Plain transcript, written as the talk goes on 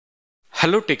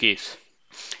Hello techies.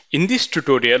 In this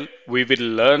tutorial, we will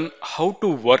learn how to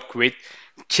work with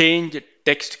change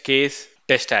text case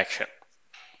test action.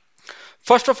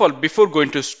 First of all, before going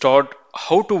to start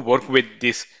how to work with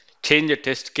this change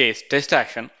text case test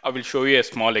action, I will show you a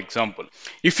small example.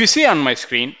 If you see on my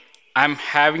screen, I'm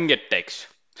having a text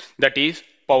that is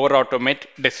Power Automate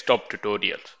desktop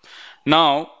tutorials.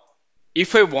 Now,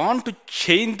 if I want to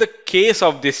change the case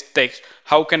of this text,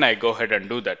 how can I go ahead and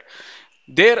do that?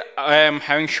 There I am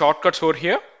having shortcuts over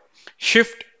here.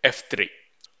 Shift F3.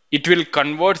 It will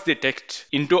convert the text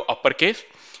into uppercase.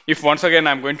 If once again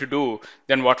I'm going to do,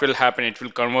 then what will happen? It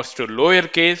will convert to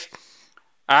lowercase,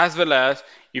 as well as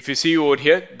if you see over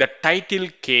here, the title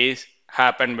case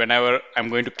happen whenever I'm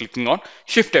going to clicking on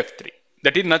Shift F3.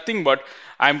 That is nothing but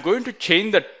I'm going to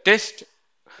change the text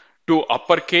to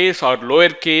uppercase or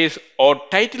lowercase or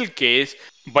title case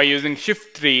by using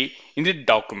Shift 3 in the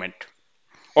document.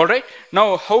 Alright,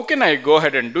 now how can I go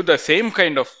ahead and do the same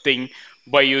kind of thing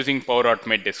by using Power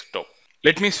Automate Desktop?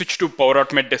 Let me switch to Power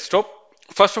Automate Desktop.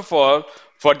 First of all,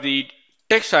 for the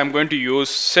text, I'm going to use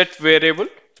set variable.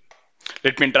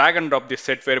 Let me drag and drop this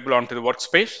set variable onto the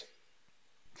workspace.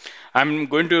 I'm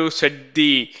going to set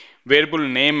the variable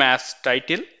name as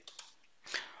title.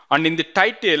 And in the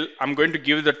title, I'm going to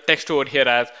give the text over here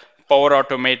as Power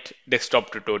Automate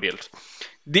Desktop Tutorials.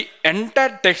 The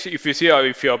entire text, if you see or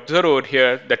if you observe over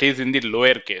here, that is in the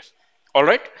lowercase. All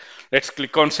right, let's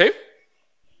click on save.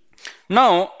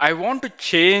 Now I want to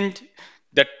change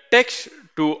the text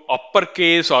to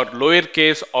uppercase or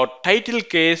lowercase or title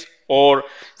case or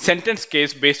sentence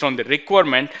case based on the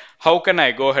requirement. How can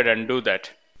I go ahead and do that?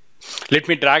 Let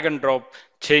me drag and drop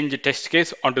change the text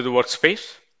case onto the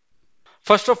workspace.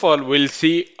 First of all, we'll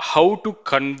see how to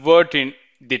convert in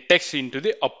the text into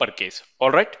the uppercase. All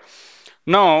right.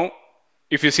 Now,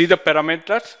 if you see the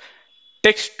parameters,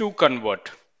 text to convert,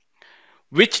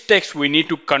 which text we need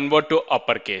to convert to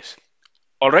uppercase.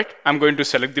 All right, I'm going to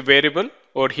select the variable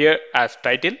over here as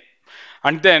title.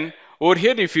 And then over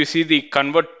here, if you see the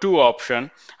convert to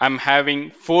option, I'm having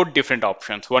 4 different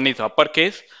options. One is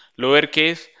uppercase,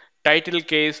 lowercase, title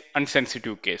case, and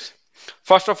sensitive case.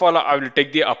 First of all, I will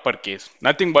take the uppercase.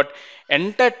 Nothing but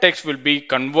entire text will be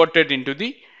converted into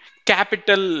the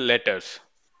capital letters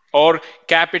or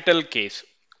capital case.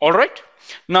 All right.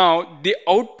 Now the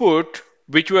output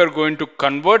which we are going to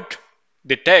convert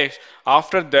the text,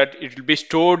 after that it will be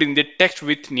stored in the text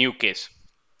with new case.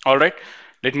 All right.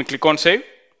 Let me click on save.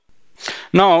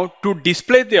 Now to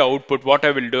display the output, what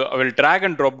I will do, I will drag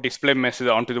and drop display message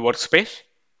onto the workspace.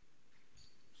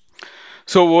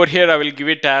 So over here I will give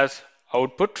it as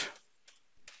output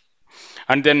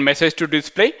and then message to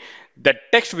display. The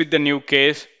text with the new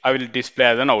case I will display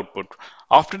as an output.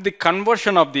 After the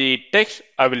conversion of the text,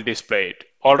 I will display it.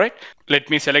 All right. Let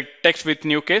me select text with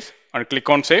new case and click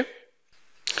on save.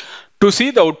 To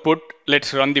see the output,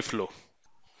 let's run the flow.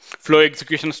 Flow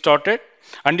execution started,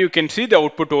 and you can see the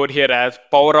output over here as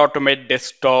Power Automate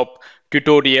Desktop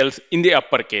Tutorials in the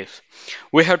uppercase.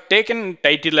 We have taken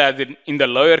title as in the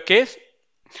lowercase,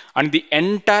 and the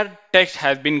entire text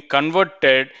has been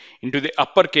converted into the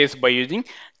uppercase by using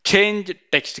change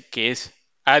text case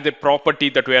as a property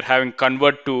that we are having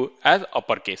convert to as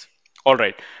uppercase. All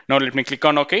right, now let me click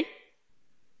on OK.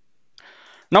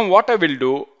 Now what I will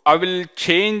do, I will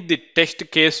change the text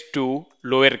case to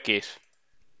lowercase.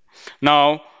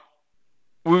 Now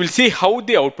we will see how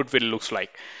the output will looks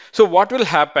like. So what will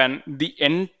happen, the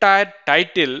entire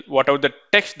title, whatever the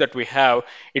text that we have,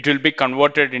 it will be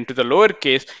converted into the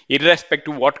lowercase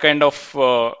irrespective of what kind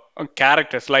of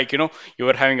characters, like you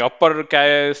are having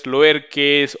uppercase,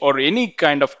 lowercase, or any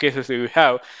kind of cases you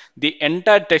have, the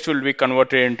entire text will be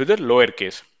converted into the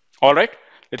lowercase. All right,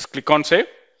 let's click on save.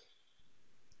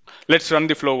 Let's run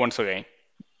the flow once again.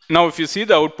 Now if you see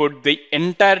the output, the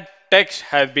entire text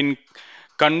has been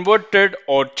converted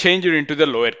or changed into the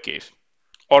lowercase.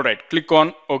 All right, click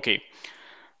on OK.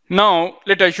 Now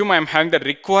let's assume I'm having the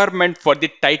requirement for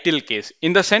the title case.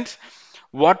 In the sense,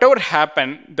 whatever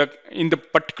happened in the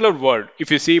particular word, if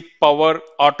you see Power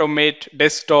Automate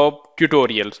Desktop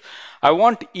Tutorials, I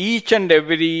want each and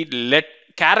every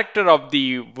character of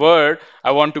the word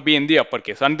I want to be in the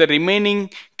uppercase, and the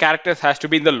remaining characters has to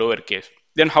be in the lowercase.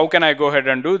 Then how can I go ahead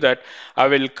and do that? I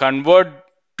will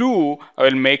I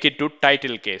will make it to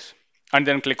title case and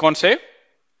then click on save.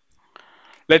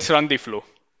 Let's run the flow.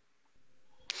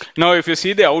 Now if you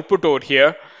see the output over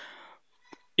here,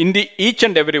 in the each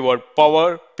and every word,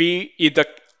 Power P is the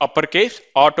uppercase,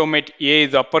 Automate A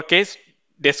is uppercase,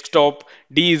 Desktop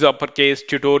D is uppercase,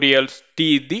 Tutorials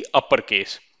T is the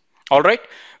uppercase. All right.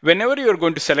 Whenever you are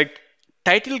going to select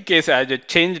title case as a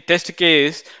change test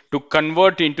case to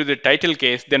convert into the title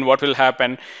case, then what will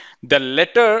happen?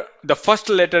 The first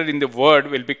letter in the word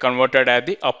will be converted as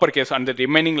the uppercase and the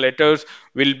remaining letters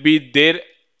will be there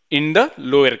in the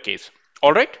lowercase.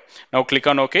 All right. Now click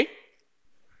on OK.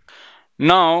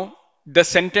 Now the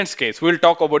sentence case. We'll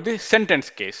talk about the sentence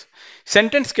case.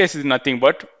 Sentence case is nothing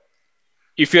but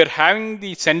if you're having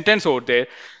the sentence over there,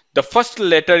 the first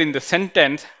letter in the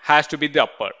sentence has to be the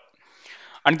upper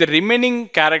and the remaining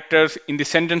characters in the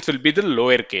sentence will be the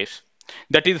lowercase.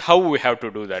 That is how we have to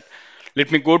do that.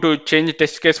 Let me go to change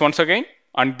test case once again,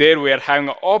 and there we are having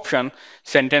an option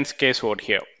sentence case over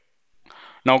here.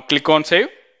 Now click on save.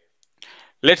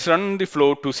 Let's run the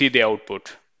flow to see the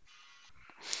output.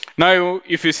 Now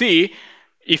if you see,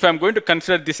 if I'm going to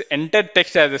consider this entire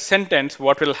text as a sentence,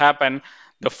 what will happen?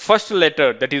 The first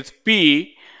letter, that is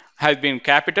P, has been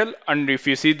capital, and if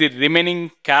you see the remaining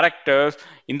characters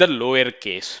in the lower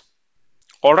case.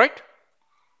 All right.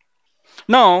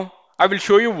 Now I will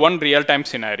show you one real-time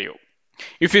scenario.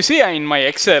 If you see in my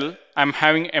Excel, I'm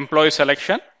having employee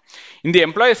selection. In the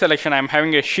employee selection, I'm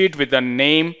having a sheet with the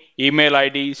name, email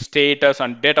ID, status,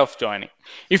 and date of joining.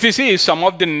 If you see some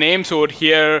of the names over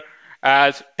here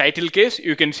as title case,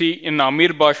 you can see in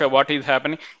Amir Basha what is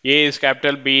happening. A is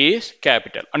capital, B is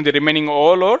capital, and the remaining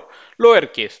all are lower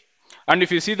case. And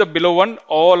if you see the below one,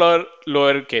 all are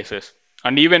lower cases.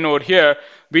 And even over here,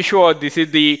 we show this is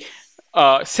the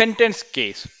sentence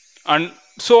case. And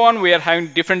so on, we are having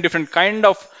different kind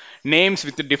of names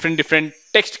with the different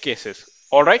text cases.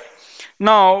 All right.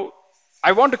 Now,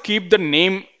 I want to keep the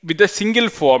name with a single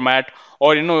format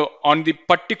or on the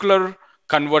particular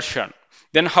conversion.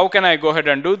 Then how can I go ahead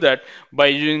and do that? By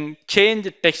using change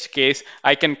text case,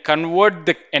 I can convert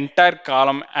the entire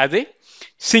column as a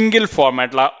single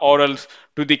format or else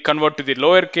to the convert to the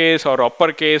lowercase or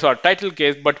uppercase or title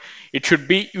case, but it should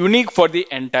be unique for the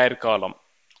entire column.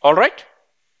 All right.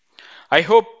 I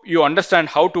hope you understand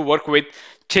how to work with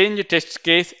change text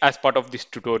case as part of this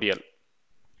tutorial.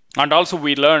 And also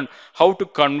we learned how to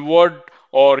convert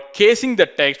or casing the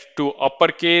text to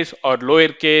uppercase or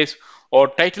lowercase or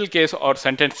title case or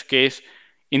sentence case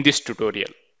in this tutorial.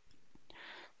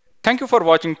 Thank you for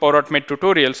watching Power Automate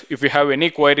tutorials. If you have any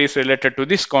queries related to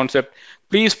this concept,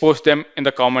 please post them in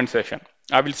the comment section.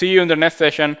 I will see you in the next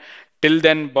session. Till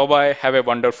then, bye bye. Have a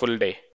wonderful day.